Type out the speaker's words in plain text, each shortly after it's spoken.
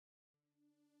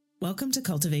Welcome to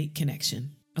Cultivate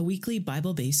Connection, a weekly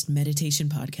Bible-based meditation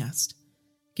podcast,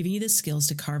 giving you the skills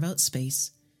to carve out space,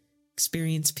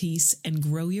 experience peace, and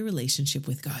grow your relationship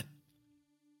with God. I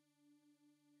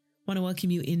want to welcome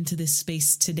you into this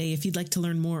space today. If you'd like to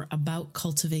learn more about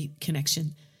Cultivate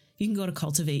Connection, you can go to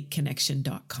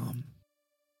cultivateconnection.com.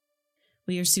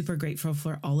 We are super grateful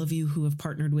for all of you who have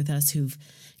partnered with us, who've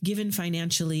given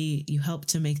financially. You help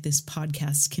to make this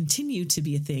podcast continue to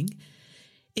be a thing.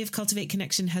 If Cultivate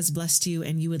Connection has blessed you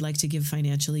and you would like to give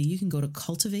financially, you can go to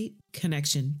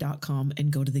cultivateconnection.com and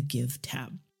go to the Give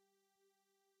tab.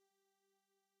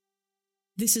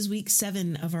 This is week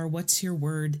 7 of our What's Your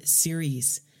Word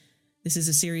series. This is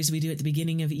a series we do at the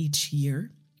beginning of each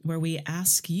year where we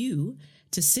ask you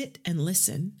to sit and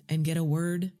listen and get a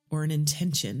word or an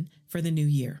intention for the new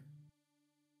year.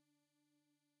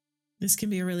 This can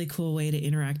be a really cool way to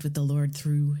interact with the Lord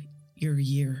through your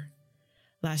year.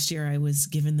 Last year, I was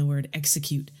given the word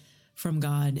execute from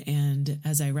God, and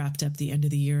as I wrapped up the end of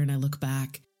the year and I look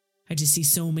back, I just see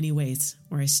so many ways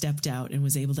where I stepped out and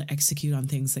was able to execute on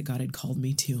things that God had called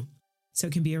me to. So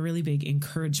it can be a really big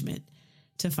encouragement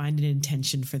to find an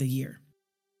intention for the year.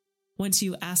 Once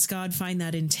you ask God, find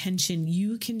that intention,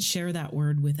 you can share that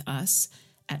word with us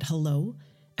at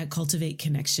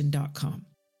hello@cultivateconnection.com.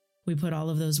 We put all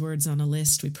of those words on a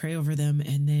list, we pray over them,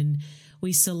 and then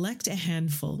we select a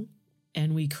handful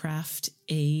and we craft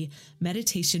a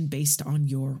meditation based on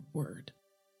your word.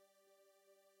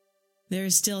 There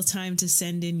is still time to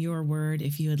send in your word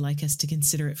if you would like us to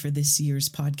consider it for this year's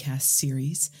podcast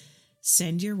series.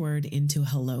 Send your word into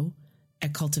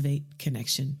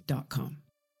hello@cultivateconnection.com.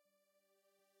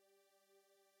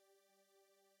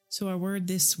 So our word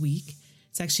this week,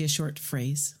 it's actually a short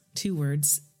phrase, 2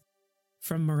 words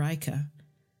from Marika.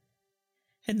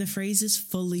 And the phrase is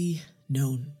fully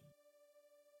known.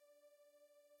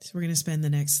 So we're going to spend the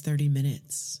next 30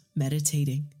 minutes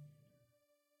meditating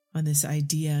on this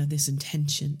idea, this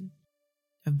intention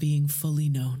of being fully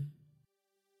known.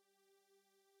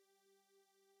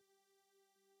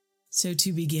 So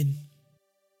to begin,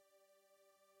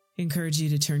 I encourage you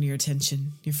to turn your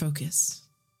attention, your focus,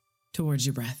 towards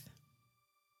your breath.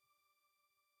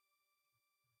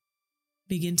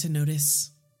 Begin to notice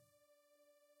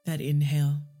that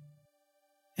inhale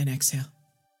and exhale.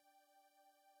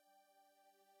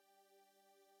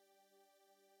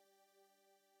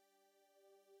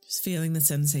 Just feeling the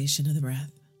sensation of the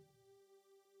breath.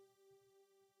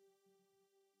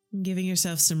 And giving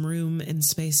yourself some room and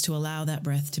space to allow that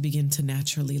breath to begin to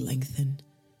naturally lengthen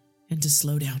and to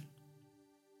slow down.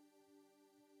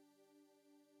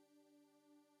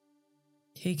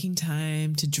 Taking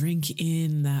time to drink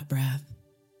in that breath.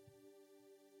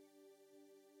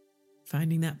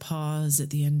 Finding that pause at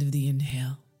the end of the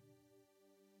inhale.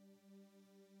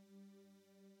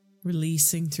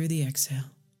 Releasing through the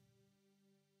exhale.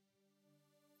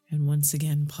 And once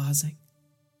again, pausing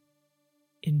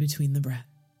in between the breath.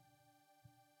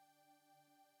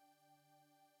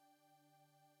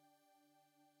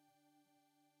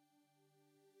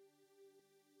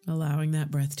 Allowing that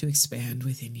breath to expand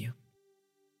within you.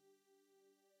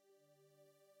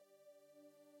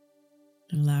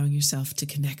 And allowing yourself to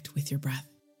connect with your breath.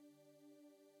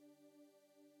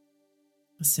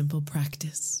 A simple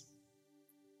practice,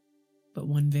 but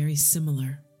one very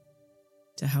similar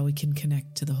to how we can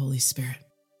connect to the Holy Spirit.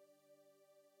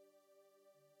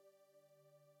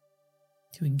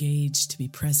 To engage, to be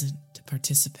present, to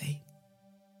participate.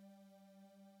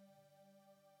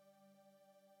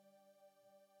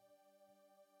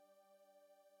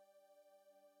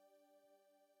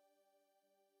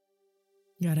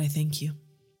 God, I thank you.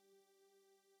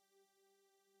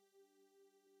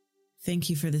 Thank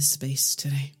you for this space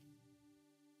today.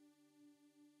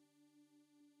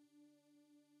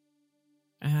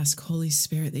 I ask, Holy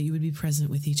Spirit, that you would be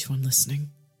present with each one listening,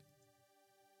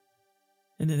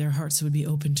 and that their hearts would be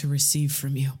open to receive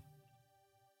from you.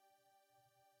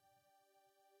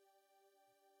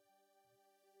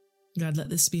 God, let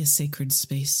this be a sacred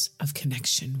space of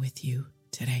connection with you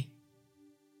today.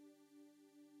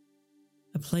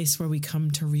 A place where we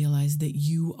come to realize that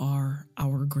you are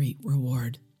our great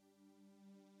reward.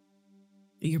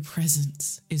 That your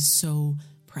presence is so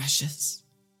precious.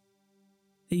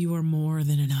 That you are more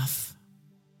than enough.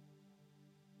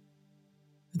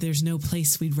 There's no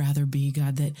place we'd rather be,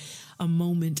 God, that a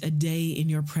moment, a day in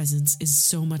your presence is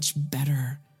so much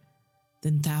better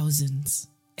than thousands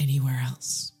anywhere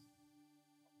else.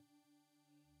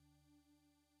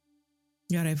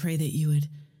 God, I pray that you would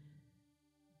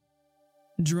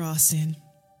draw us in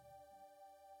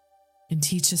and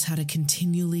teach us how to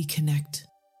continually connect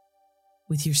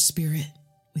with your spirit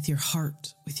with your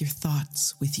heart, with your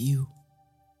thoughts, with you.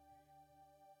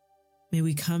 May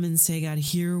we come and say, God,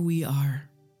 here we are.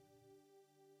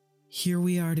 Here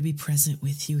we are to be present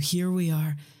with you. Here we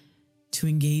are to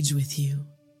engage with you.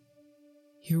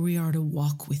 Here we are to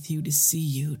walk with you, to see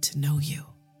you, to know you.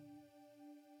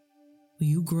 Will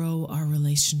you grow our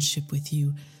relationship with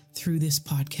you through this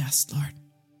podcast, Lord?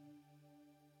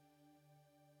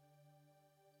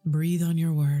 Breathe on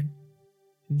your word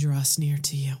and draw us near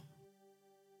to you.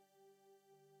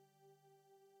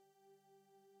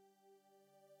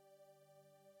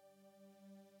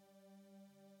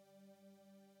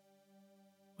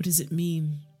 What does it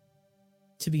mean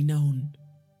to be known?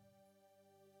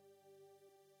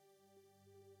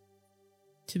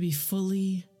 To be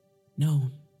fully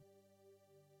known.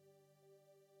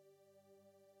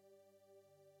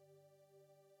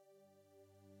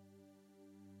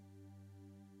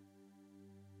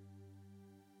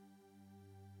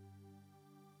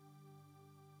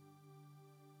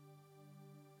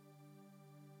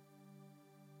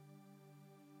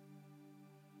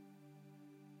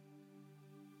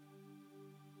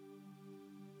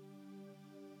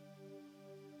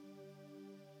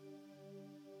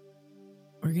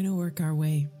 We're going to work our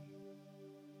way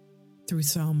through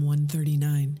Psalm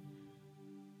 139,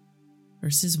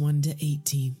 verses 1 to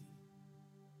 18.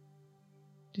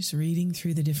 Just reading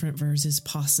through the different verses,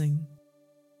 pausing,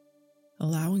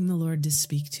 allowing the Lord to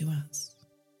speak to us.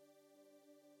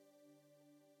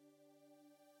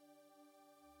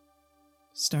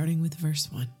 Starting with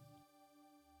verse 1.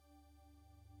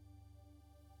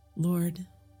 Lord,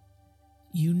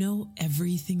 you know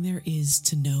everything there is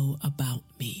to know about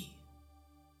me.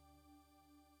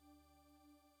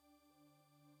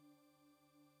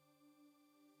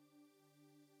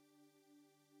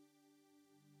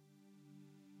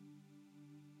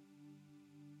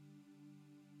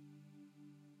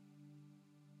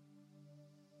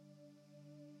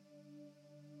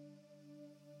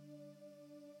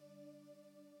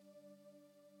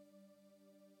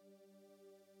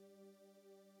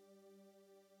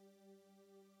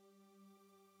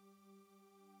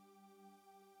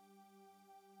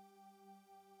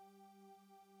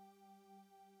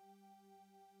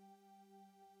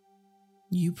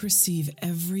 You perceive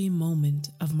every moment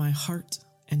of my heart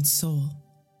and soul,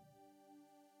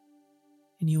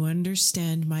 and you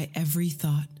understand my every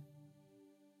thought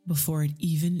before it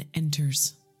even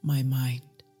enters my mind.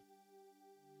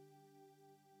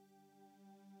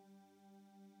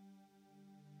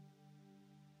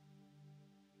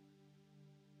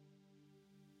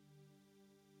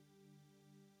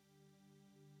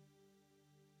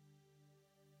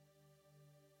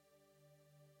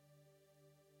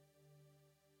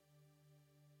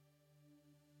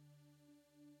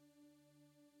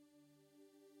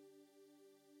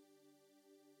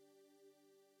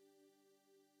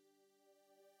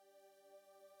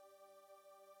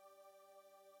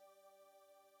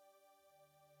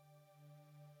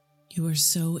 You are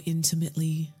so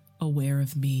intimately aware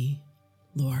of me,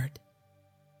 Lord.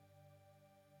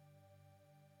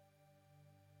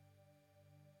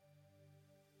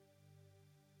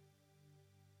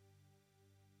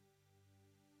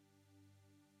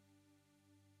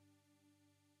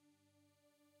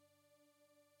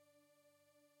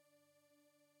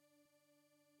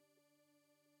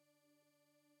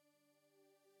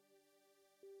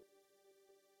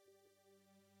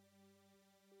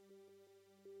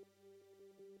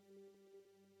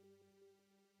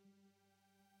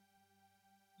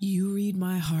 You read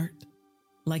my heart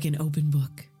like an open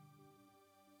book,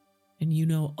 and you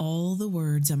know all the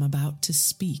words I'm about to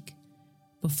speak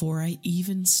before I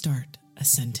even start a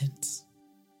sentence.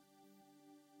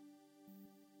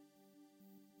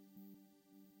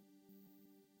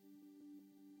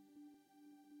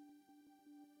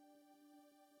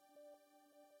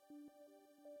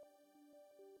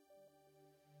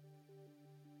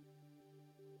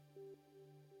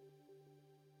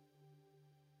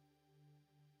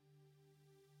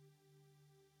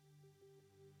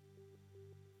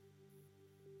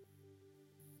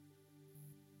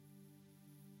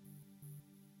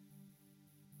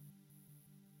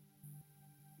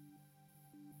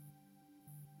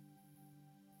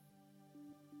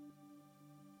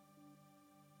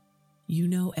 You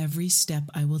know every step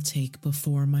I will take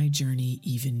before my journey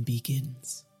even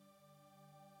begins.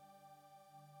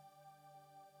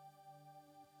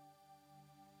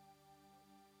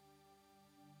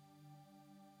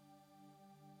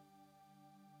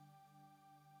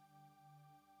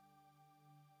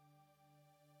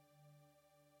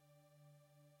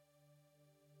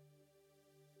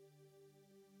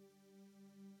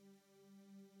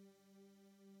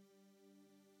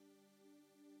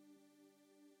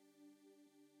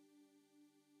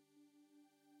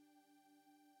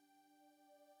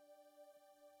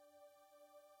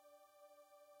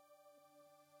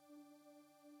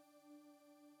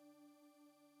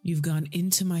 You've gone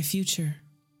into my future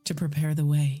to prepare the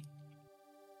way.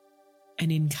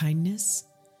 And in kindness,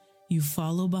 you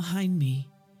follow behind me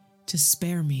to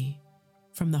spare me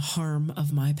from the harm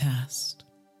of my past.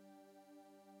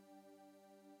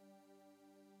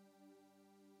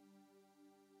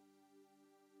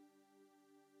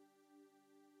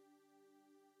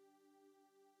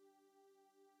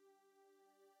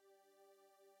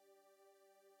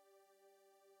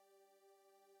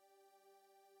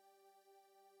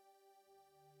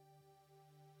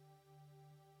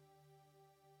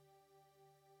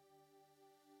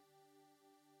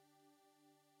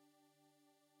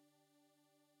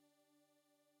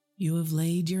 You have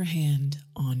laid your hand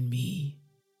on me.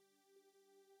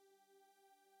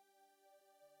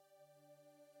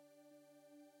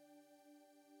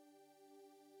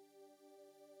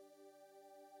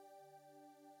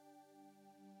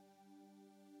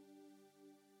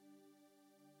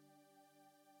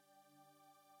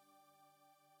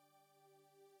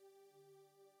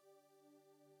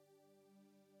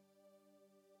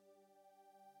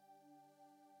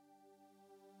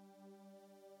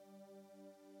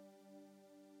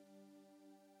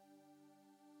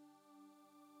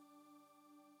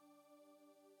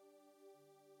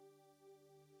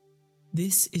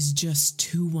 This is just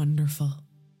too wonderful,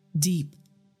 deep,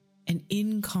 and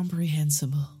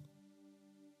incomprehensible.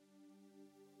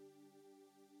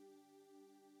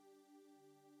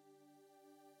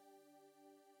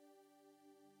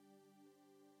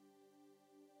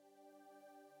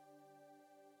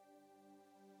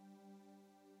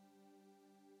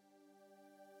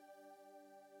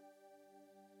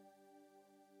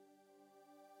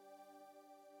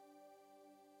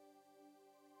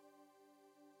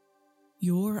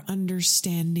 Your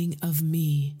understanding of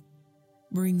me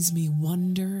brings me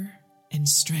wonder and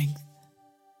strength.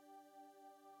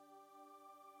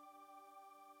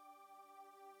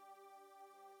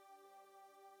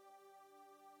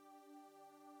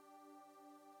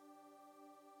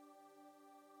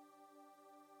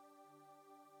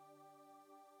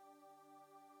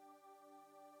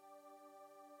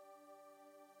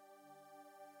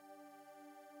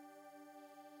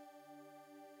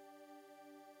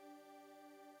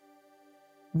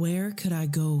 Where could I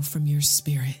go from your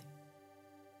spirit?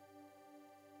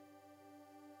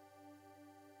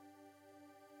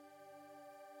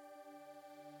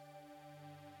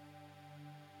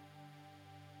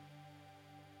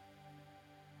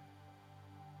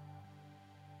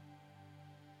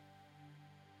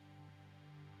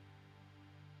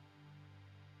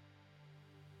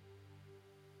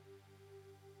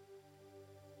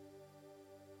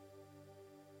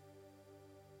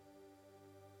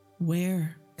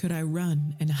 Where could I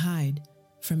run and hide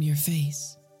from your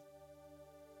face?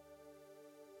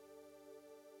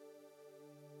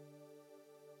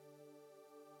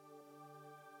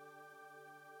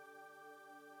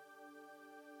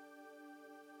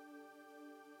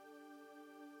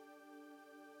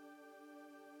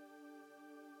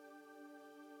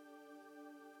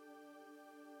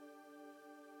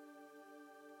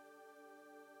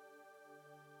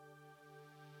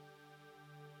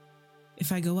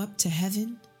 If I go up to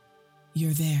heaven,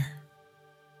 you're there.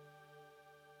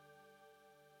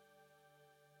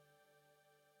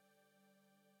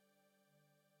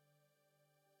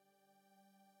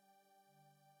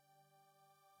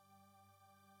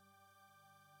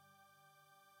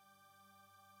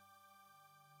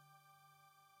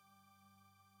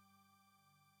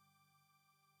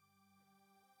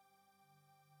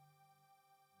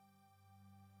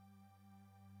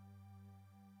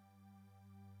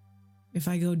 If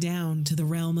I go down to the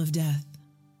realm of death,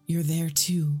 you're there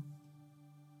too.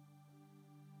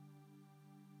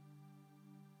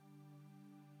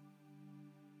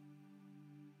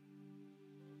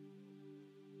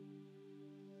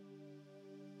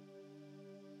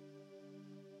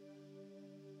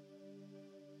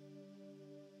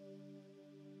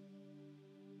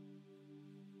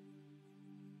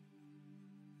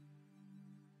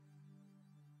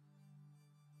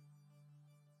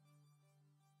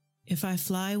 If I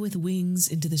fly with wings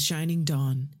into the shining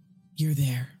dawn, you're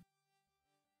there.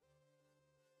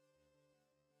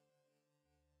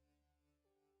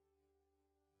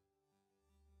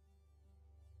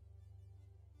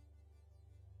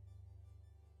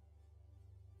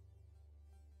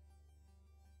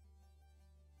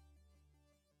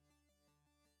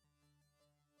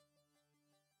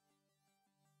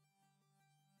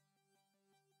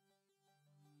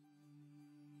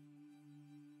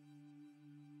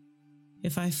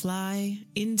 If I fly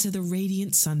into the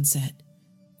radiant sunset,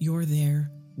 you're there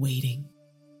waiting.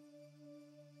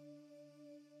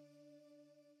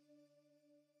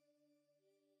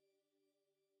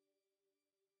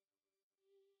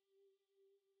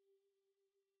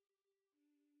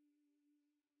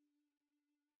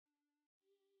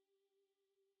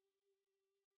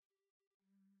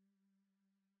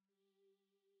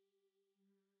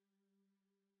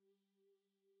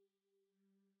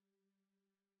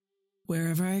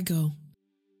 Wherever I go,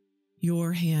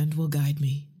 your hand will guide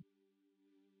me.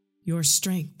 Your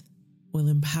strength will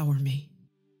empower me.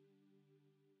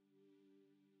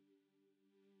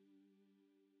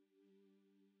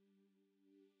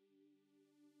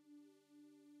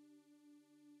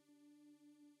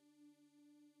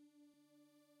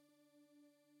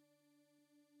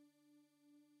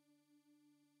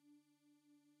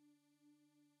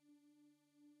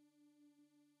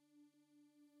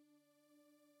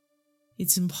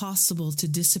 It's impossible to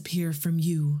disappear from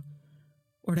you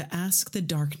or to ask the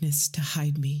darkness to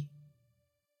hide me,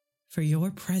 for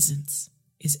your presence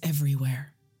is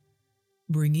everywhere,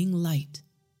 bringing light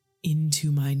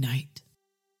into my night.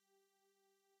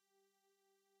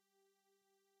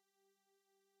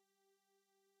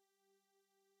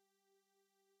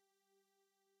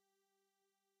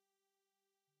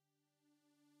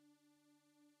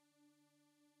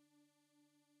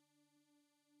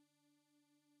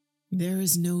 There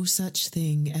is no such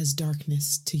thing as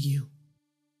darkness to you.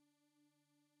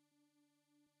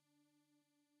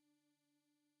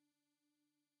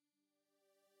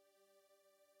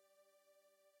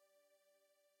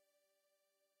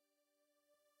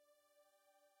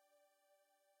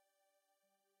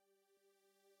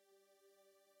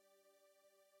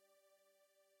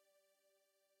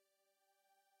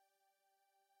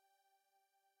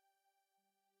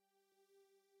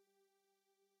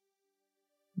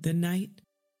 The night,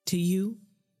 to you,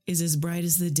 is as bright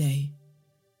as the day.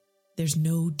 There's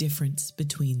no difference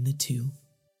between the two.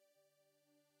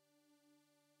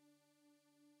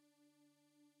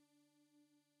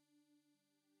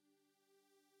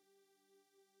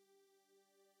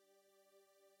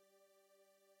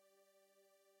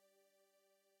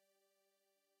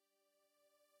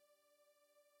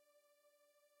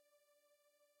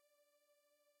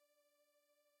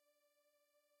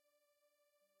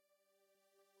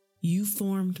 You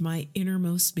formed my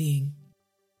innermost being,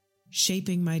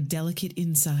 shaping my delicate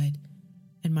inside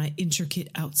and my intricate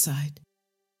outside,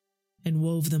 and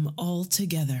wove them all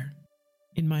together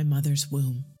in my mother's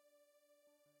womb.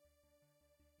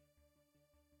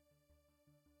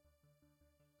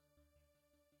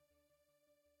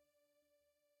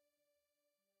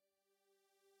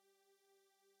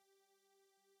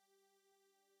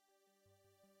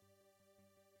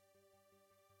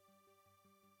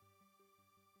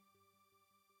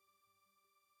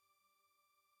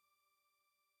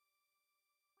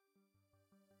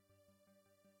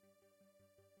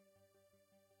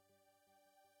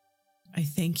 I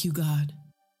thank you, God,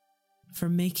 for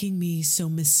making me so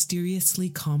mysteriously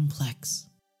complex.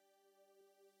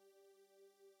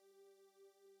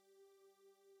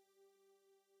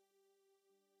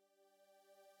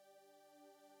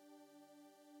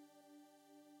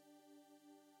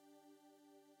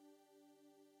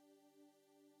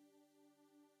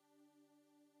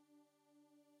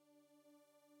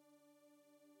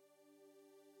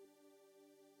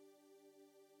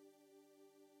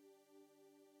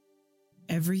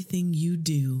 Everything you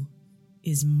do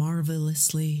is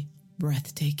marvelously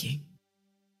breathtaking.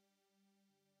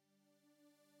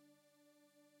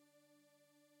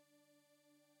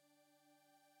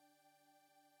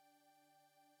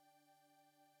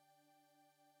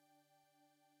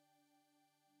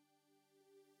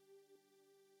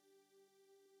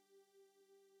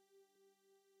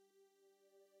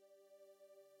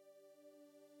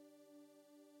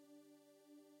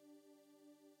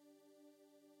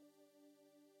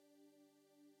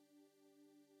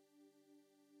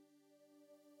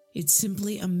 It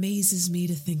simply amazes me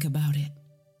to think about it.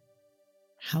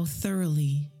 How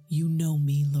thoroughly you know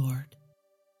me, Lord.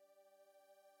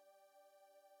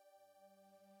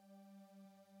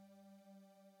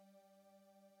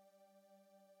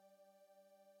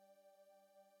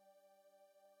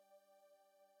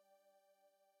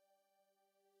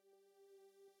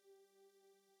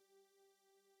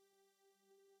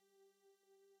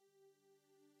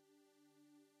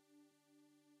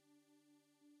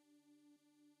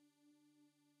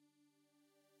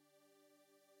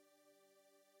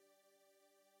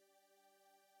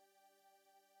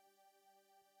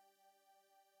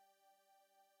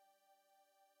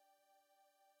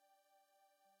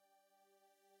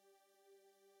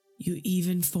 You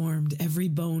even formed every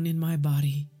bone in my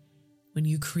body when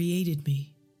you created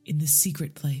me in the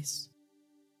secret place.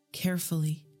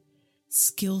 Carefully,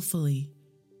 skillfully,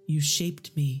 you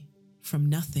shaped me from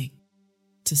nothing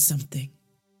to something.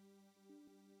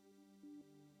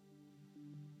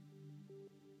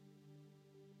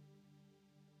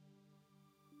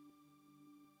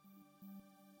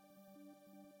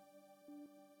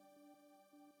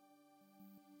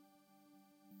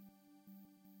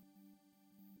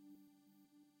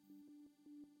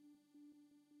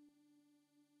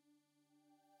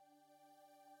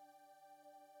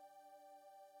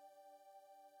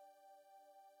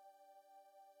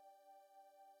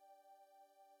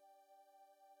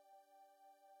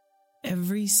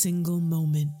 every single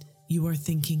moment you are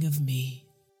thinking of me.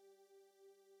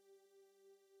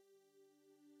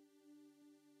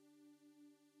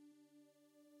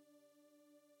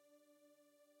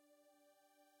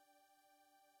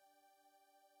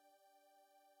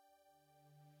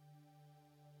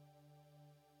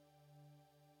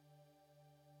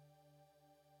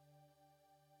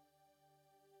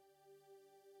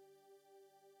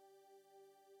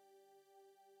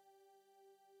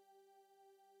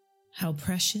 How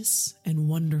precious and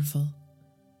wonderful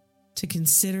to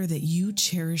consider that you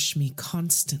cherish me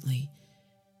constantly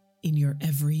in your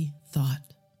every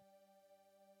thought.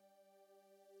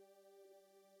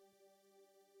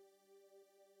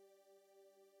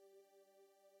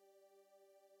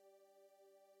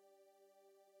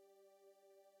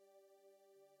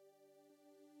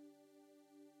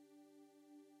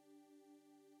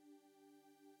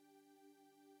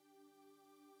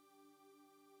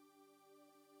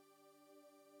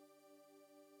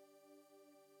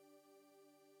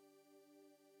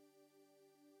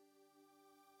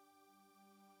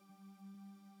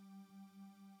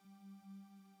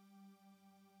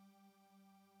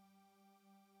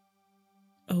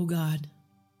 O God,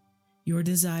 your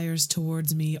desires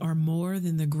towards me are more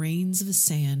than the grains of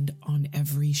sand on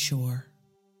every shore.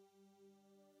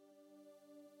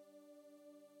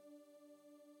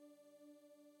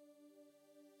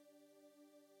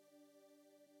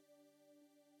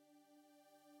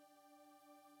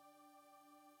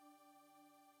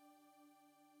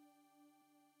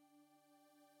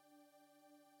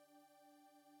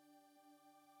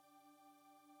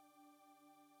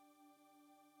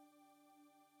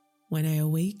 When I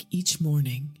awake each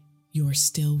morning, you are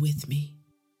still with me.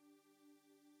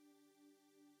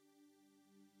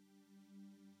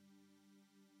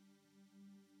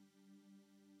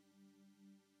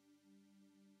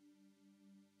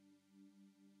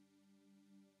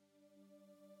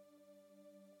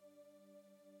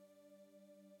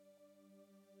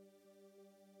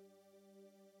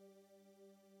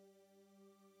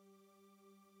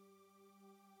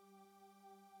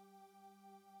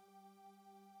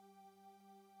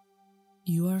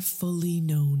 You are fully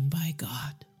known by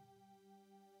God.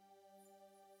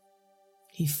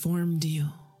 He formed you,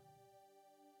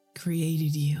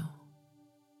 created you.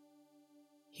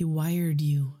 He wired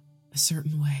you a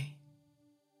certain way.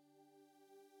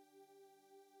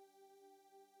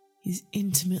 He's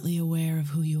intimately aware of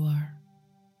who you are.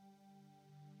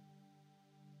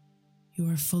 You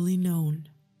are fully known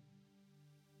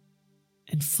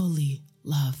and fully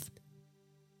loved.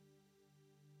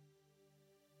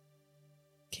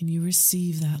 Can you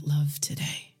receive that love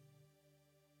today?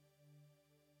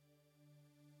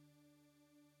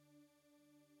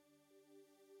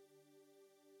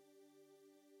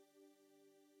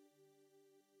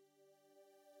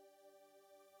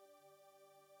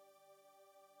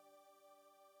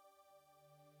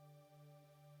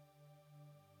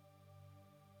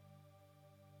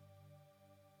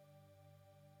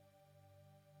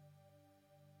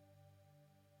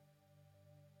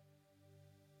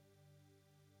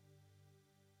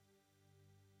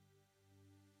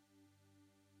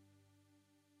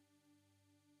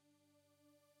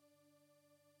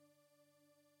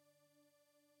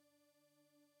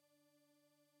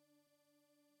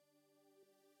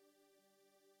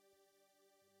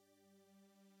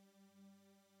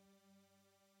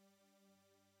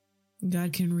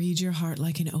 God can read your heart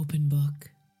like an open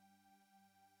book.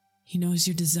 He knows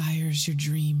your desires, your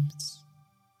dreams.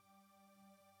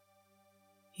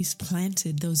 He's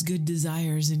planted those good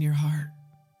desires in your heart.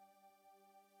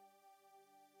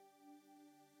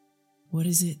 What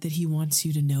is it that He wants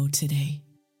you to know today?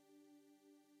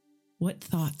 What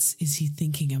thoughts is He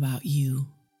thinking about you?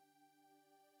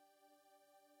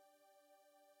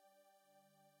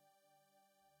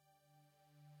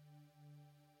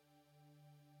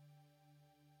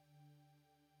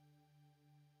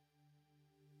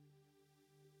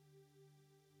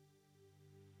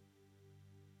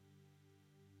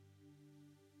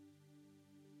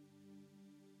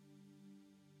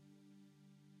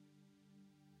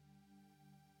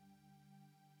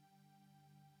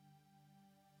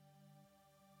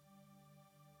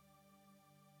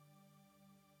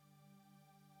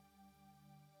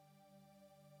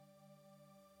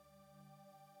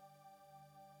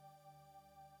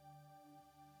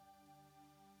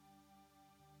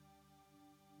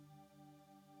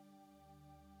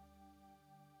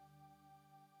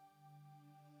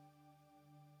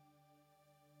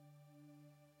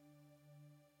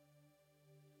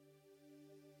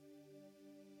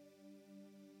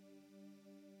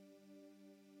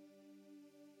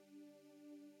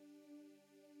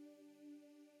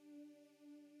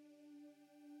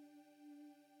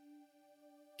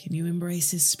 Can you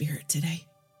embrace His Spirit today?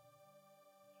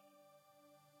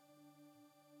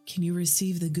 Can you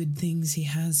receive the good things He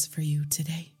has for you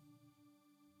today?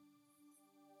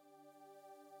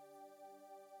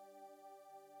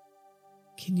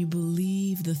 Can you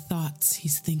believe the thoughts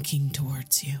He's thinking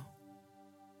towards you?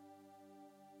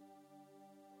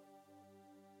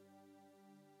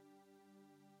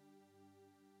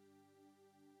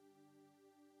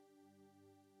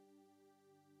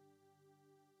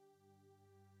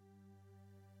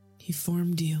 He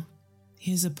formed you.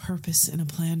 He has a purpose and a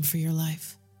plan for your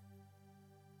life.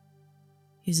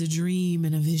 He has a dream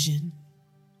and a vision.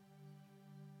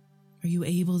 Are you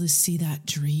able to see that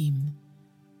dream?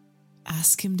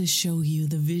 Ask Him to show you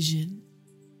the vision.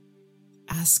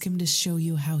 Ask Him to show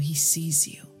you how He sees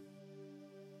you.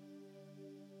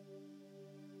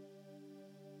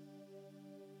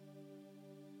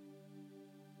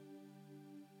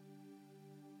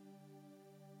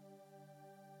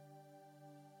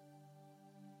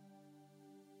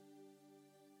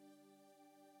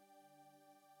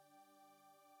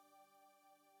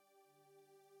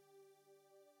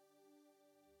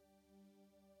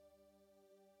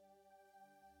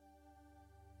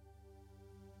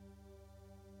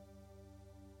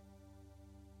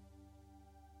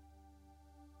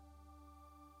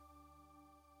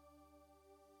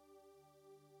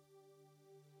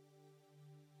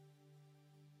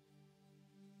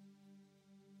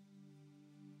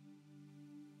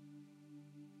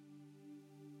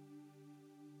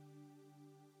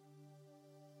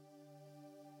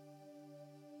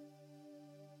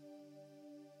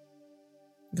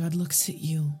 God looks at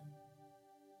you,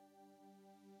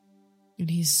 and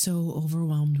He's so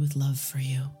overwhelmed with love for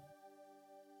you.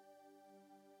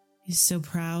 He's so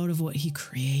proud of what He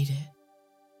created.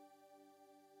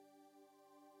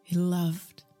 He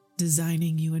loved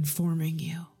designing you and forming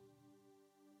you.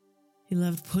 He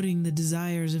loved putting the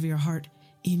desires of your heart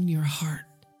in your heart,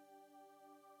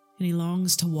 and He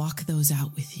longs to walk those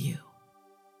out with you.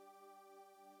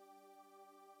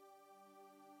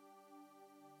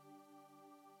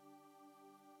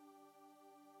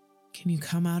 Can you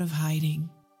come out of hiding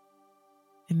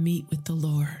and meet with the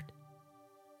Lord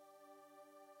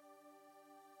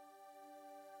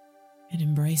and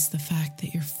embrace the fact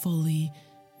that you're fully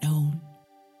known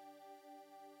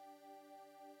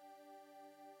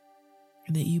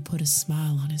and that you put a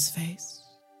smile on His face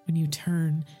when you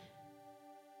turn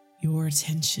your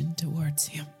attention towards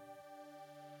Him?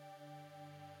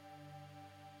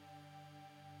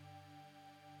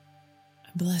 I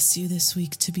bless you this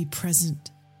week to be present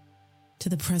to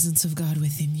the presence of God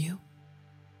within you,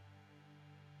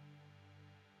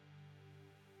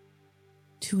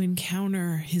 to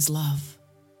encounter His love,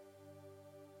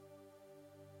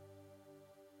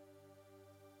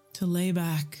 to lay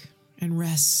back and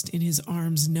rest in His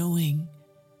arms, knowing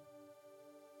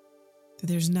that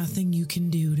there's nothing you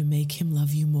can do to make Him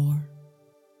love you more.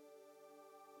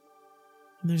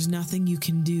 And there's nothing you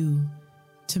can do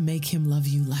to make Him love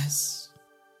you less.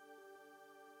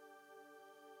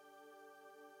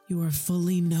 You are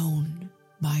fully known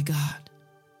by God,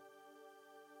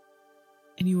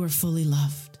 and you are fully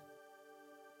loved.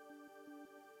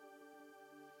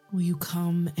 Will you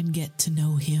come and get to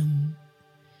know Him?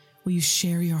 Will you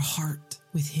share your heart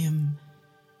with Him?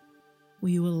 Will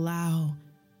you allow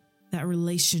that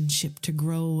relationship to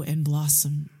grow and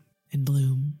blossom and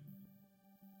bloom?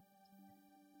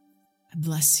 I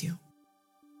bless you.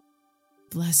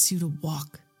 Bless you to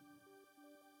walk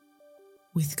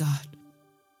with God,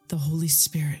 the Holy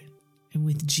Spirit, and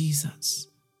with Jesus,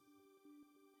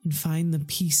 and find the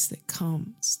peace that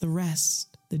comes, the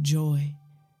rest, the joy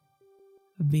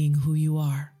of being who you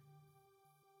are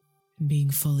and being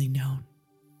fully known.